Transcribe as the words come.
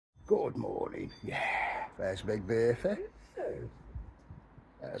Good morning. Yeah, there's Big Bertha.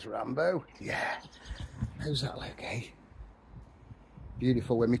 There's Rambo. Yeah. How's that look, eh?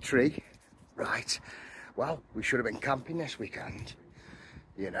 Beautiful with me tree. Right. Well, we should have been camping this weekend.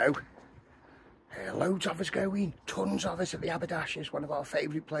 You know. Loads of us going. Tons of us at the Haberdashers, one of our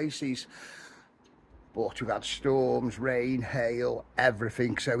favourite places. But we've had storms, rain, hail,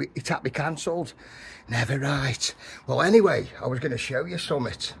 everything, so it had to be cancelled. Never right. Well, anyway, I was going to show you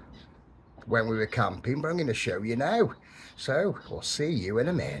something when we were camping, but I'm going to show you now. So, we'll see you in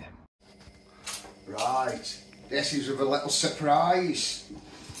a minute. Right, this is with a little surprise.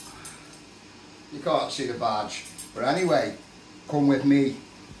 You can't see the badge, but anyway, come with me.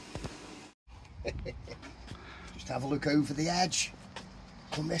 Just have a look over the edge.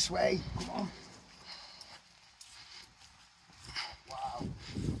 Come this way, come on. Wow.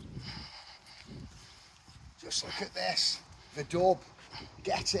 Just look at this, the dub,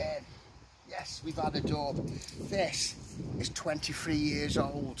 get in. Yes, we've had a dub. This is 23 years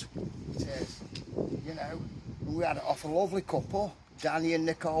old, it is, you know. We had it off a lovely couple, Danny and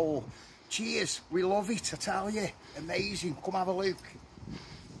Nicole. Cheers, we love it, I tell you. Amazing, come have a look.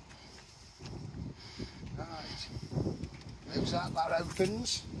 Right, how's that? That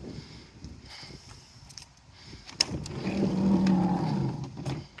opens.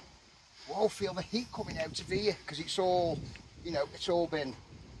 Whoa, feel the heat coming out of here, because it's all, you know, it's all been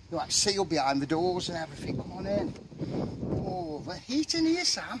like sealed behind the doors and everything. Come on in. Oh, the heat in here,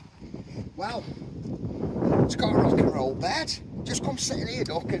 Sam. Well, it's got a rock and roll bed. Just come sit in here,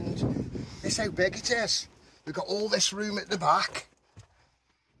 duck, and this is how big it is. We've got all this room at the back.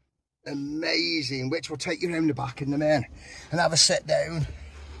 Amazing, which will take you around the back in a minute and have a sit down.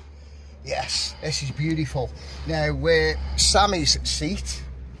 Yes, this is beautiful. Now, where Sammy's seat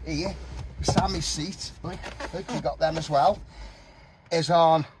here, Sammy's seat, look, you got them as well, is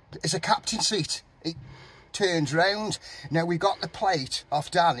a captain seat. It turns round. Now we got the plate off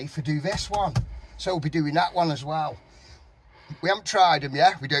Danny for do this one, so we'll be doing that one as well. We haven't tried them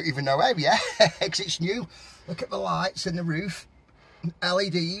yet, we don't even know how yet, because it's new. Look at the lights in the roof,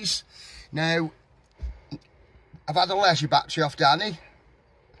 LEDs. Now, I've had a leisure battery off Danny.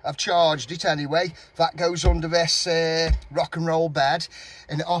 I've charged it anyway. That goes under this rock and roll bed,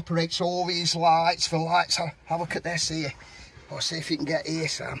 and it operates all these lights. For lights, have a look at this here. I'll see if you can get here,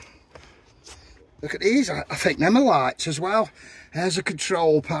 Sam. Look at these, I think them are lights as well. There's a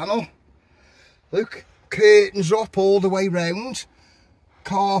control panel. Look, curtains up all the way round.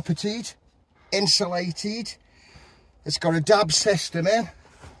 Carpeted, insulated. It's got a DAB system in,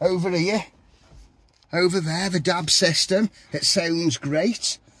 over here. Over there, the DAB system. It sounds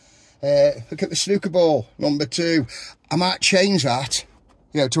great. Look at the snooker ball, number 2. I might change that,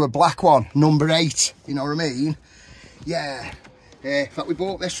 you know, to a black one, number 8. You know what I mean? Yeah. In fact, we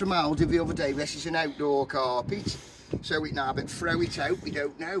bought this from Aldi the other day. This is an outdoor carpet, so we can have it, throw it out, we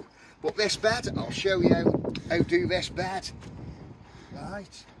don't know. But this bed, I'll show you how to do this bed.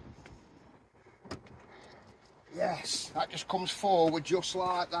 Right. Yes, that just comes forward just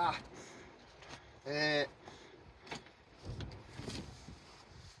like that. Is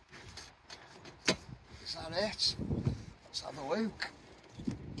that it? Let's have a look.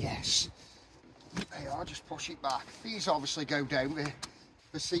 Yes. They are, just push it back. These obviously go down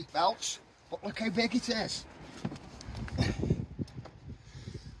the seat belts, but look how big it is.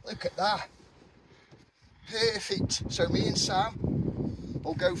 Look at that. Perfect. So me and Sam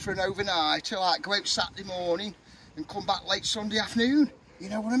will go for an overnight, like go out Saturday morning and come back late Sunday afternoon. You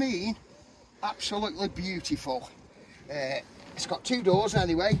know what I mean? Absolutely beautiful. It's got 2 doors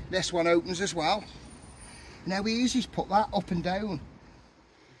anyway. This one opens as well. Now we easy to put that up and down.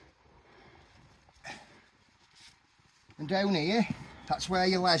 And down here, that's where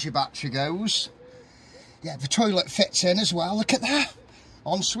your leisure battery goes. Yeah, the toilet fits in as well. Look at that.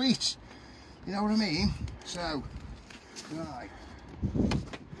 Ensuite. You know what I mean? So, right.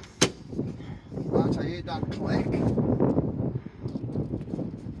 Right, I heard that click.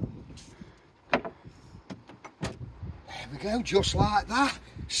 There we go, just like that.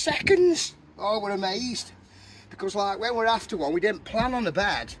 Seconds. Oh, we're amazed. Because like when we're after one, we didn't plan on a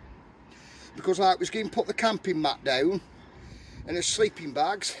bed. Because like we was going to put the camping mat down and the sleeping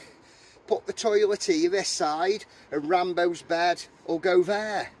bags, put the toilet here this side, and Rambo's bed will go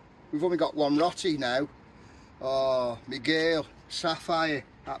there. We've only got one rotty now. Oh, my girl, Sapphire,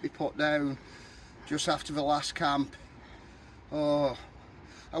 had to be put down just after the last camp. Oh,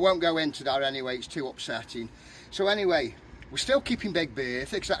 I won't go into that anyway, it's too upsetting. So anyway, we're still keeping Big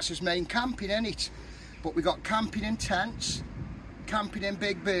Bertha because that's his main camping, isn't it? But we got camping in tents, camping in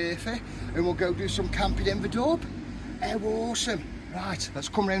Big Bertha, and we'll go do some camping in the Dub. How awesome. Right, let's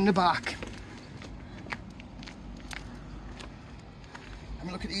come round the back. Have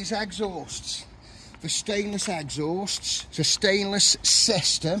a look at these exhausts. The stainless exhausts. It's a stainless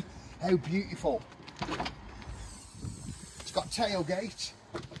system. How beautiful. It's got tailgate.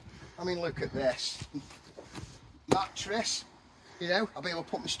 I mean, look at this. Mattress. You know, I'll be able to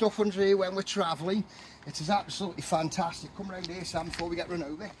put my stuff under here when we're travelling. It is absolutely fantastic. Come round here, Sam, before we get run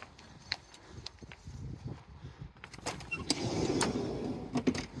over.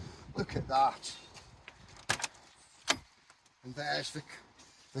 Look at that. And there's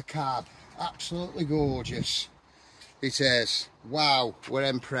the cab. Absolutely gorgeous. It is. Wow, we're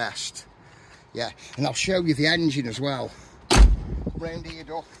impressed. Yeah, and I'll show you the engine as well. Round here,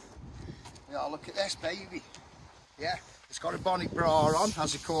 Duck. Yeah, look at this, baby. Yeah, it's got a bonnet bra on,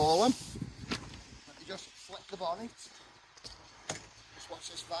 as they call them. Let me just flip the bonnet. Just watch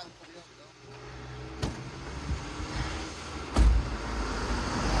this van coming up.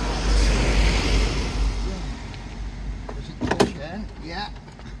 Yeah. Does it push in? Yeah.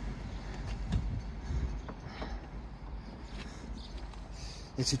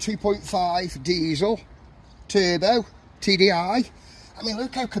 It's a 2.5 diesel turbo TDI. I mean,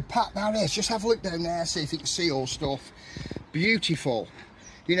 look how compact that is. Just have a look down there, see if you can see all stuff. Beautiful.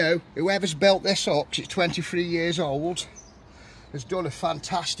 You know, whoever's built this up, 'cause it's 23 years old, has done a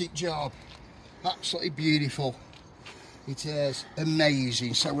fantastic job. Absolutely beautiful. It is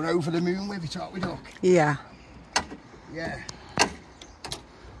amazing. So we're over the moon with it, aren't we, Duck? Yeah. Yeah.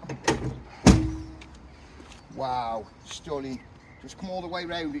 Wow, stunning. Just come all the way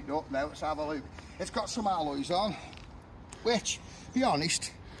round it, Duck. Now let's have a look. It's got some alloys on, which, to be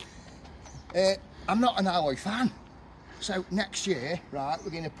honest, I'm not an alloy fan. So next year, right,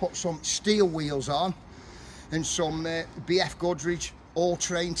 we're going to put some steel wheels on and some BF Goodrich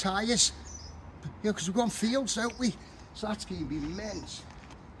all-terrain tyres. You know, because we've gone fields, don't we? So that's going to be immense.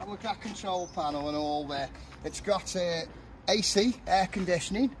 Have a look at that control panel and all there. It's got AC, air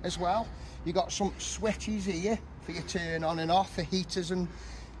conditioning as well. You've got some switches here for your turn on and off, for heaters and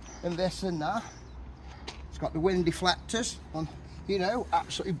this and that. It's got the wind deflectors on, you know,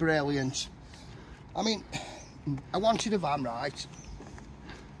 absolutely brilliant. I mean, I wanted a van, right?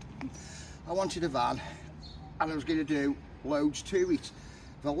 I wanted a van and I was going to do loads to it.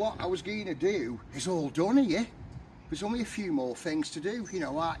 But what I was going to do is all done here. There's only a few more things to do, you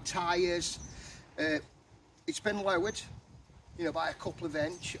know, like tyres. It's been lowered, you know, by a couple of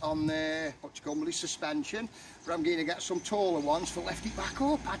inch on the, what you call the suspension. But I'm going to get some taller ones to lift it back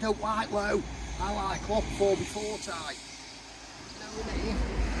up. I don't like low. I like up 4x4 type. You know what I mean?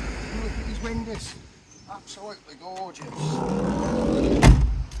 Look at these windows. Absolutely gorgeous.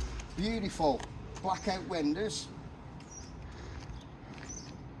 Beautiful blackout windows.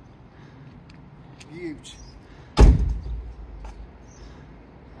 Beaut.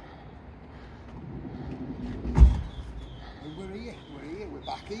 We're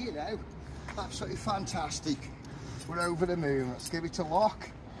back here now. Absolutely fantastic. We're over the moon. Let's give it a lock.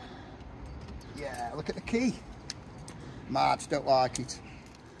 Yeah, look at the key. Mad, don't like it.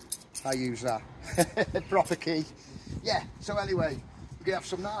 I use that. Proper key. Yeah, so anyway, we're going to have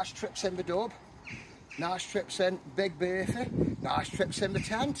some nice trips in the dub. Nice trips in Big Bertha. Nice trips in the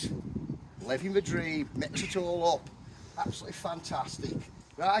tent. Living the dream. Mix it all up. Absolutely fantastic.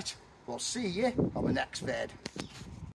 Right, we'll see you on the next vid.